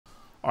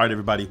All right,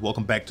 everybody,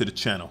 welcome back to the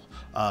channel.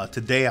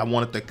 Today I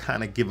wanted to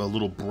kind of give a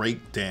little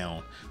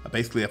breakdown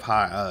basically of how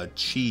I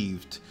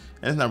achieved,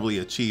 and it's not really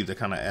achieved, I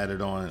kind of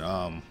added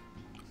on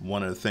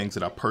one of the things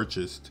that I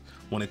purchased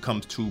when it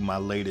comes to my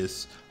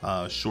latest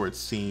short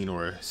scene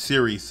or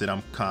series that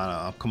I'm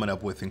coming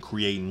up with and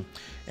creating,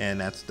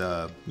 and that's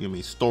the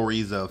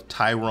stories of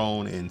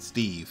Tyrone and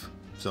Steve.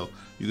 So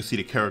you can see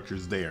the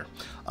characters there.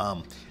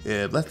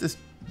 Let's just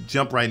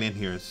jump right in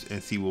here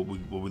and see what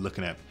we're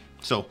looking at.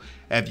 So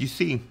as you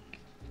see,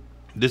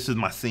 this is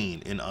my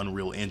scene in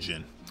Unreal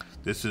Engine.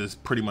 This is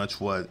pretty much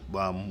what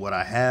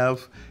I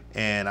have,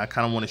 and I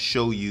kind of want to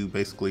show you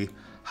basically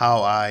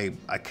how I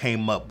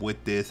came up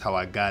with this, how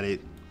I got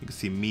it. You can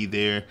see me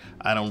there.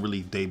 I don't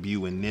really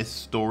debut in this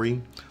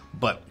story,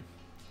 but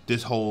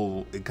this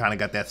whole, it kind of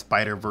got that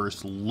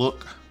Spider-Verse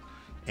look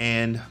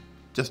and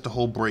just the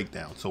whole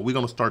breakdown. So we're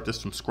gonna start this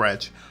from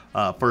scratch.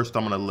 First,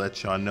 I'm gonna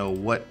let y'all know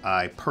what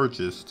I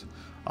purchased.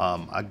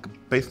 I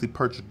basically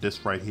purchased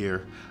this right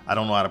here. I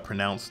don't know how to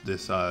pronounce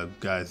this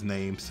guy's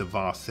name,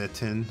 Sava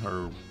Setin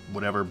or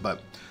whatever,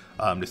 but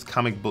this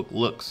comic book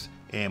looks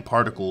and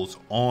particles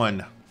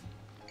on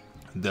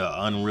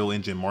the Unreal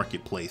Engine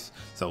marketplace.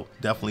 So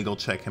definitely go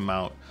check him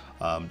out.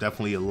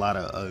 Definitely a lot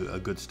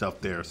of good stuff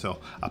there. So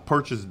I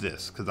purchased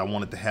this because I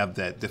wanted to have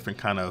that different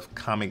kind of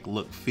comic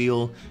look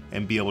feel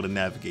and be able to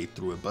navigate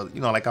through it. But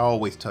like I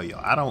always tell you,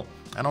 I don't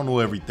know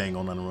everything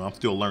on Unreal. I'm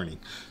still learning.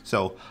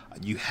 So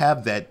you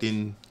have that,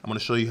 then I'm going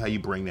to show you how you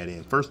bring that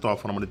in. First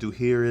off, what I'm going to do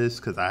here is,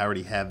 because I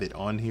already have it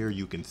on here,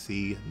 you can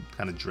see,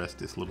 kind of dress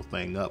this little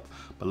thing up.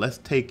 But let's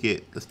take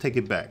it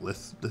back.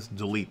 Let's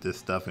delete this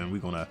stuff, and we're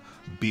going to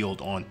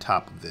build on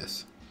top of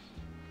this.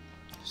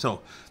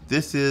 So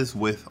this is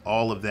with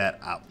all of that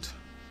out.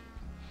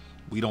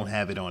 We don't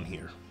have it on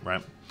here,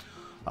 right?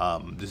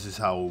 This is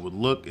how it would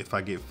look if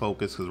I get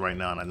focused, because right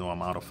now I know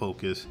I'm out of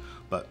focus,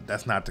 but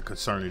that's not the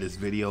concern of this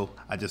video.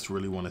 I just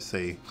really want to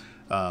say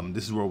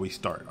this is where we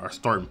start, our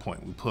starting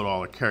point. We put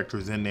all our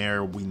characters in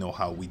there. We know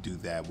how we do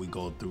that. We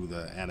go through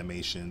the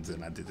animations,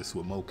 and I did this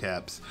with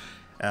mocaps,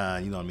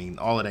 you know what I mean,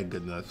 all of that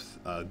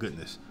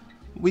goodness.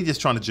 We just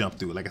trying to jump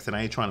through it. Like I said,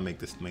 I ain't trying to make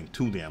this thing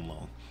too damn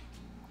long.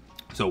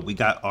 So we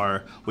got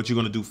what you're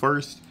going to do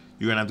first,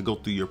 you're going to have to go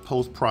through your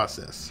post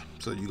process.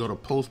 So you go to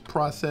post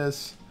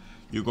process,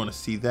 you're going to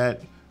see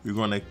that, you're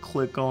going to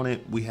click on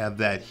it. We have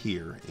that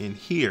here. In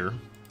here,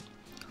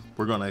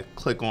 we're going to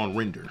click on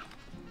render.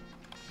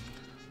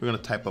 We're going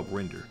to type up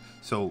render.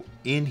 So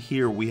in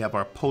here, we have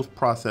our post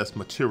process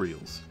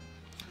materials.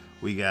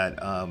 We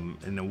got, and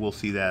then we'll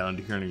see that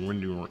under here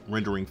in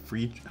rendering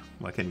feature.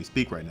 Well, I can't even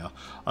speak right now.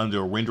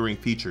 Under rendering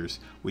features,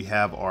 we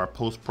have our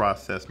post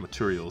process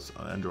materials.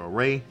 Under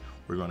array,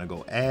 we're going to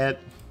go add.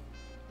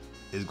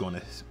 Is going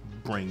to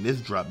bring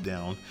this drop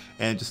down,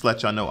 and just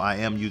let y'all know I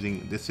am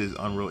using, this is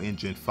Unreal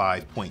Engine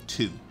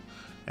 5.2,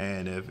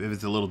 and if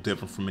it's a little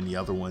different from any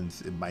other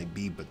ones, it might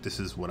be, but this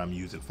is what I'm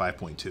using,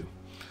 5.2.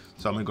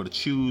 So I'm going to go to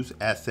choose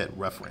asset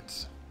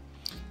reference.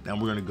 Now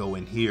we're going to go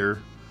in here,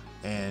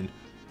 and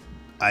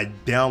I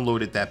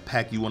downloaded that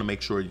pack. You want to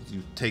make sure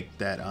you take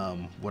that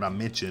what I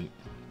mentioned,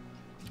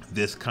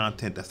 this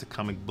content, that's the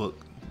comic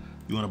book.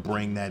 You want to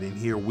bring that in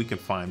here. We can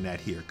find that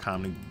here,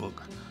 comic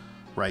book,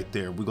 right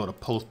there. We go to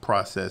post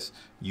process.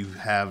 You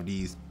have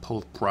these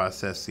post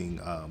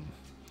processing,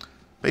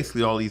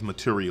 basically all these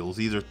materials.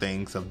 These are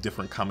things of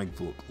different comic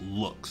book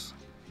looks.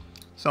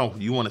 So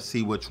you want to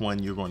see which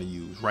one you're going to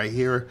use. Right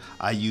here,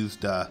 I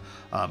used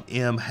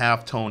M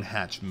halftone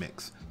hatch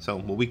mix. So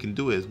what we can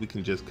do is we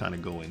can just kind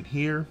of go in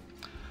here.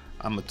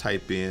 I'm gonna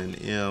type in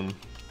M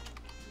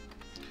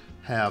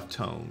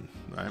halftone,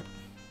 right?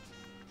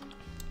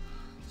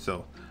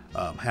 So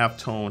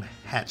halftone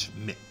hatch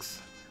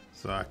mix.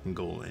 So I can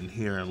go in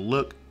here and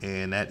look,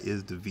 and that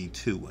is the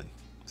V2 one.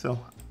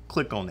 So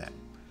click on that.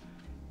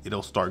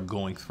 It'll start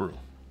going through.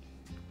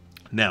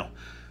 Now,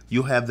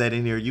 you'll have that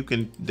in here. You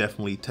can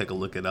definitely take a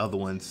look at other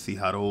ones, see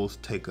how those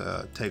take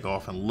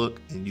off and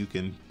look, and you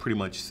can pretty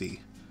much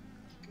see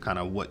kind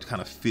of what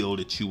kind of feel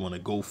that you want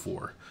to go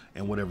for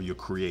and whatever you're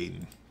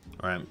creating.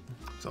 All right,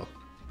 so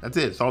that's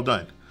it. It's all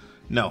done.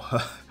 No,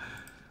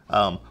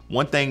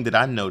 one thing that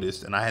I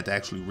noticed, and I had to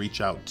actually reach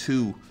out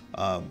to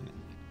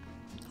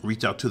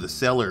the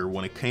seller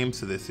when it came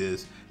to this,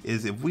 is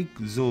if we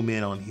zoom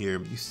in on here,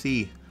 you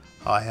see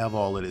how I have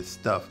all of this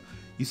stuff.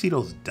 You see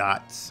those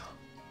dots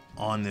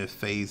on their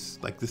face,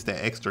 like this,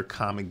 that extra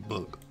comic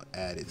book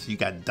added. So you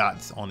got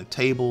dots on the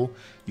table,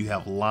 you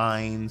have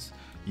lines,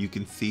 you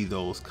can see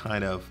those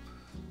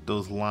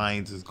those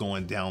lines is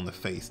going down the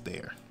face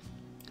there.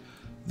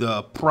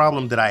 The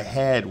problem that I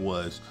had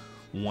was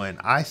when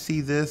I see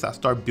this, I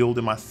start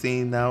building my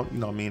scene out. You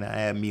know what I mean? I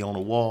add me on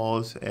the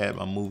walls, add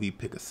my movie,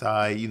 pick a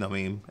side, you know what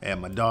I mean? Add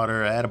my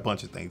daughter, I add a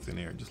bunch of things in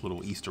there, just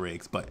little Easter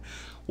eggs. But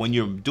when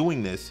you're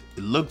doing this,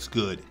 it looks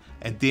good.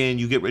 And then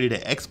you get ready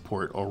to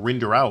export or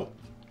render out.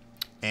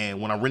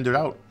 And when I rendered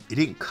out, it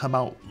didn't come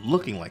out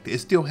looking like that. It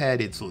still had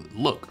its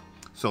look.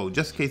 So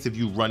just in case if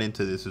you run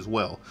into this as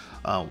well,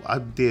 I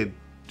did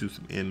do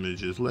some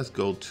images. Let's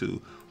go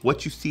to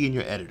what you see in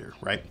your editor,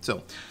 right?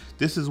 So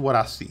this is what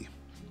I see.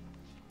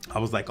 I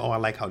was like, oh, I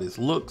like how this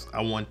looks.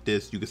 I want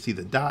this. You can see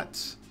the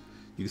dots.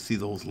 You can see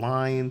those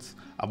lines.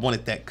 I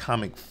wanted that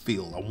comic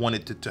feel. I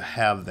wanted it to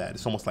have that.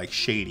 It's almost like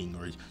shading,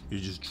 or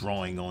you're just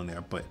drawing on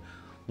there. But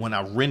when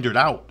I rendered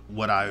out,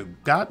 what I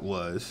got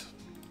was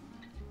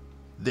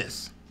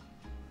this.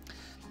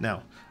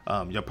 Now,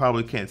 you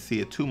probably can't see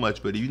it too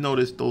much, but you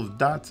notice those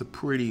dots are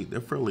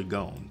they're fairly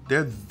gone.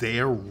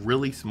 They're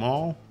really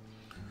small,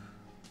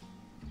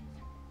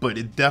 but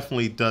it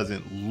definitely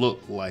doesn't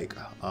look like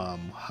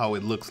how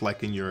it looks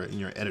like in your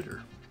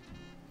editor,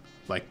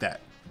 like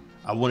that.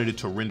 I wanted it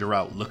to render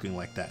out looking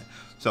like that.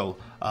 So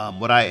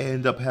what I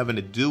ended up having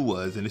to do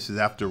was, and this is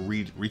after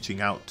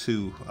reaching out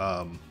to,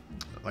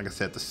 like I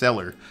said, the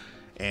seller,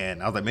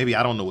 and I was like, maybe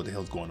I don't know what the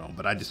hell's going on,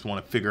 but I just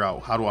want to figure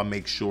out how do I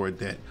make sure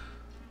that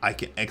I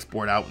can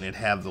export out and then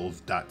have those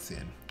dots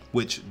in.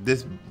 Which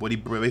what he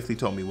basically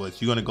told me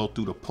was, you're going to go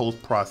through the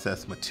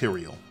post-process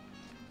material.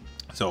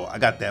 So I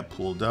got that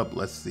pulled up.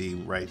 Let's see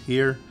right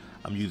here.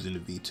 I'm using the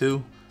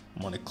V2.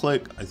 I'm going to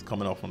click. It's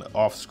coming off on the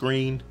off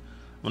screen.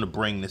 I'm going to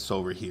bring this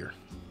over here.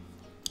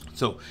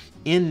 So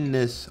in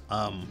this,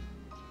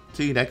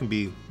 see, that can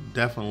be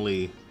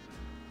definitely,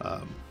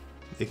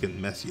 it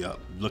can mess you up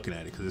looking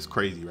at it because it's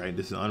crazy, right?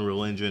 This is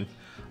Unreal Engine.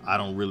 I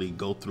don't really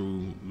go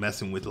through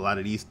messing with a lot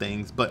of these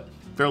things, but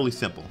fairly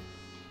simple.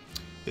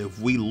 If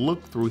we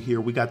look through here,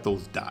 we got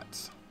those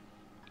dots,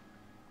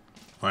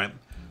 all right?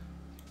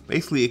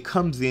 Basically, it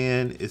comes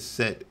in, it's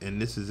set,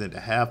 and this is in the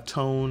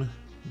halftone.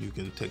 You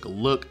can take a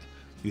look.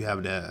 You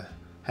have the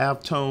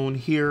halftone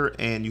here,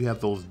 and you have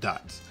those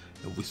dots.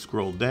 If we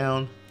scroll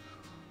down,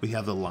 we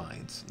have the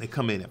lines. They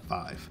come in at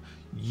 5.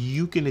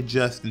 You can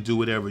adjust and do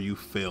whatever you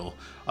feel.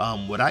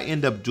 What I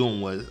end up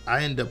doing was,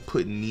 I end up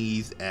putting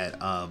these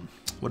at,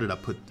 what did I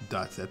put the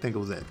dots at? I think it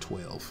was at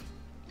 12.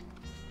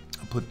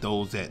 I put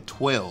those at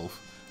 12,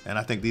 and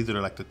I think these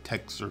are like the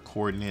texture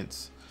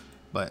coordinates,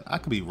 but I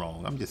could be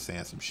wrong. I'm just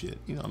saying some shit.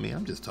 You know what I mean?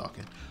 I'm just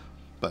talking.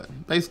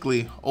 But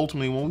basically,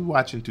 ultimately, when we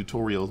watching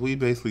tutorials, we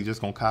basically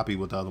just gonna copy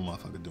what the other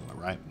motherfucker doing,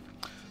 right?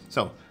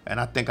 So, and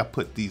I think I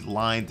put these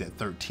lines at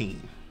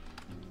 13.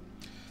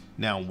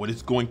 Now, what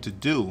it's going to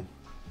do,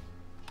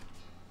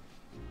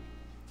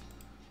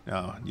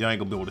 now you ain't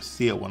gonna be able to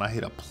see it when I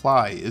hit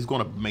apply, it's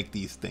gonna make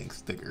these things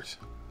stickers.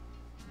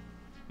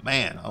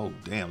 Man, oh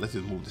damn, let's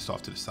just move this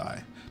off to the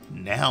side.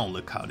 Now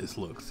look how this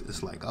looks.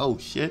 It's like, oh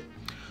shit.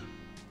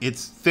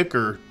 It's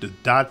thicker, the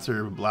dots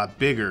are a lot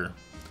bigger,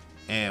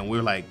 and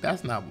we're like,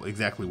 that's not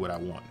exactly what I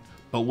want.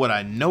 But what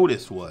I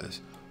noticed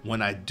was,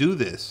 when I do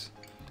this,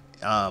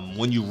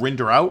 when you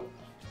render out,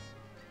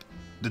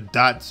 the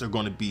dots are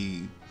going to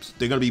be,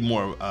 they're going to be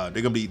more,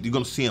 you're going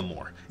to see them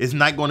more. It's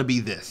not going to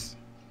be this.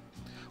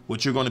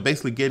 What you're going to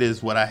basically get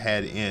is what I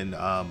had in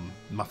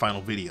my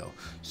final video.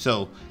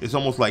 So it's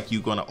almost like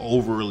you're going to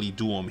overly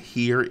do them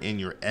here in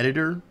your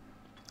editor.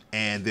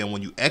 And then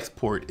when you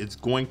export, it's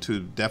going to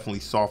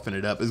definitely soften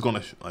it up. It's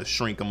going to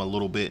shrink them a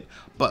little bit.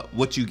 But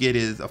what you get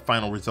is a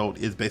final result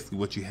is basically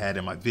what you had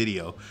in my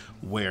video,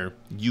 where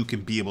you can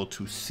be able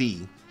to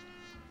see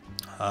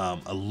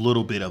a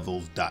little bit of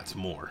those dots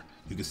more.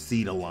 You can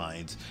see the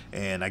lines.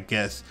 And I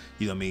guess,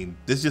 you know what I mean,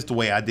 this is just the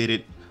way I did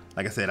it.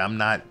 Like I said, I'm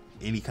not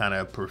any kind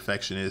of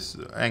perfectionist.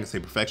 I ain't gonna say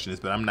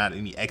perfectionist, but I'm not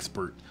any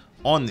expert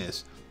on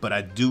this. But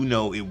I do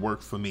know it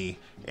worked for me.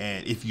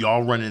 And if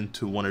y'all run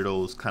into one of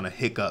those kind of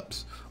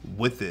hiccups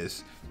with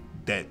this,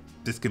 that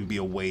this can be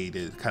a way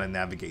to kind of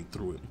navigate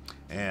through it.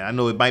 And I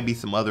know it might be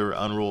some other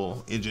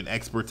Unreal Engine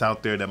experts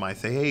out there that might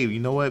say, hey, you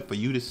know what, for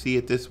you to see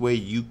it this way,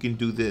 you can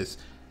do this.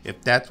 If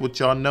that's what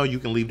y'all know, you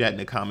can leave that in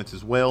the comments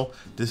as well.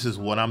 This is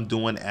what I'm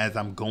doing as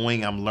I'm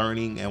going, I'm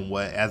learning, and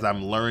as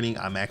I'm learning,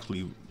 I'm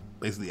actually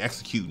basically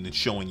executing and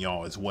showing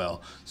y'all as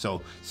well.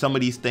 So some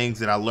of these things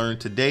that I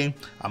learned today,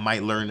 I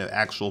might learn the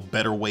actual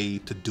better way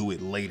to do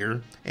it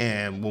later.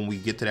 And when we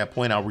get to that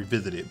point, I'll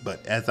revisit it.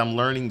 But as I'm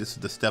learning, this is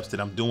the steps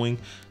that I'm doing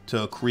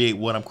to create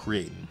what I'm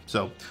creating.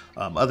 So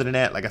other than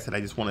that, like I said,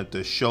 I just wanted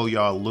to show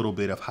y'all a little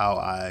bit of how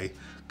I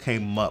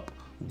came up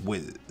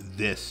with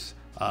this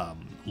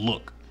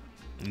look.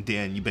 And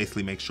then you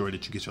basically make sure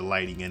that you get your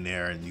lighting in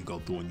there and you go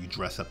through and you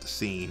dress up the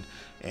scene.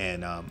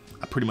 And I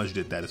pretty much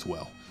did that as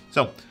well.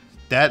 So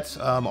that's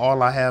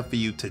all I have for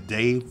you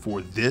today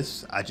for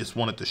this. I just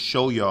wanted to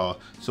show y'all,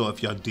 so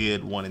if y'all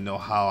did want to know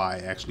how I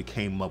actually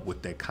came up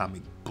with that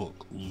comic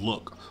book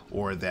look,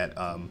 or that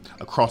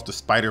Across the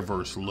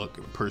Spider-Verse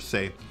look per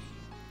se,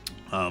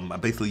 I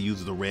basically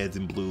use the reds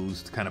and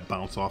blues to kind of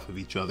bounce off of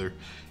each other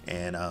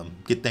and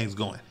get things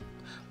going.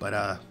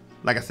 But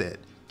like I said,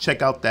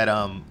 check out that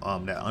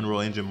that Unreal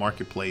Engine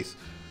Marketplace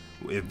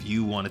if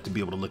you wanted to be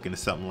able to look into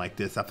something like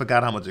this. I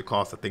forgot how much it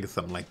costs. I think it's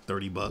something like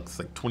 30 bucks,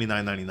 like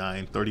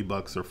 $29.99, 30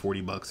 bucks or 40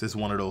 bucks. It's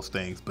one of those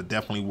things, but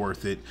definitely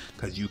worth it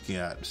because you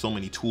can so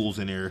many tools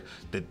in there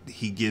that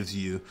he gives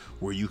you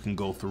where you can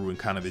go through and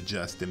kind of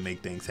adjust and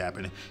make things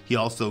happen. He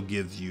also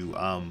gives you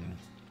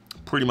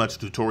pretty much a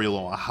tutorial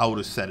on how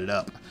to set it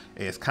up.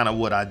 It's kind of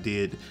what I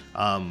did.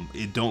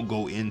 It don't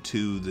go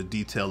into the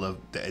detail of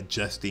the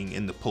adjusting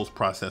in the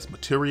post-process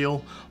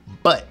material,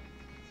 but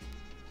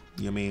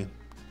you know what I mean,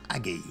 I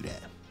gave you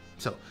that.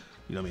 So,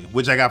 you know You know what I mean?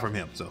 Which I got from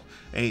him. So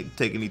ain't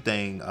take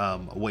anything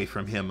away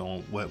from him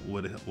on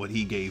what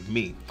he gave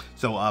me.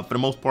 So for the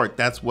most part,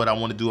 that's what I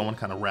want to do. I want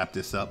to kind of wrap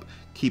this up,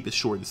 keep it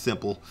short and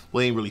simple.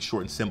 Well, it ain't really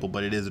short and simple,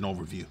 but it is an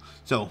overview.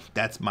 So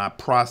that's my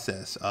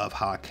process of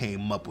how I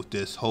came up with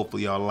this.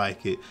 Hopefully y'all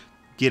like it.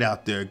 Get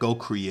out there, go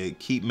create,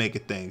 keep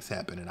making things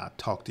happen, and I'll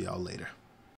talk to y'all later.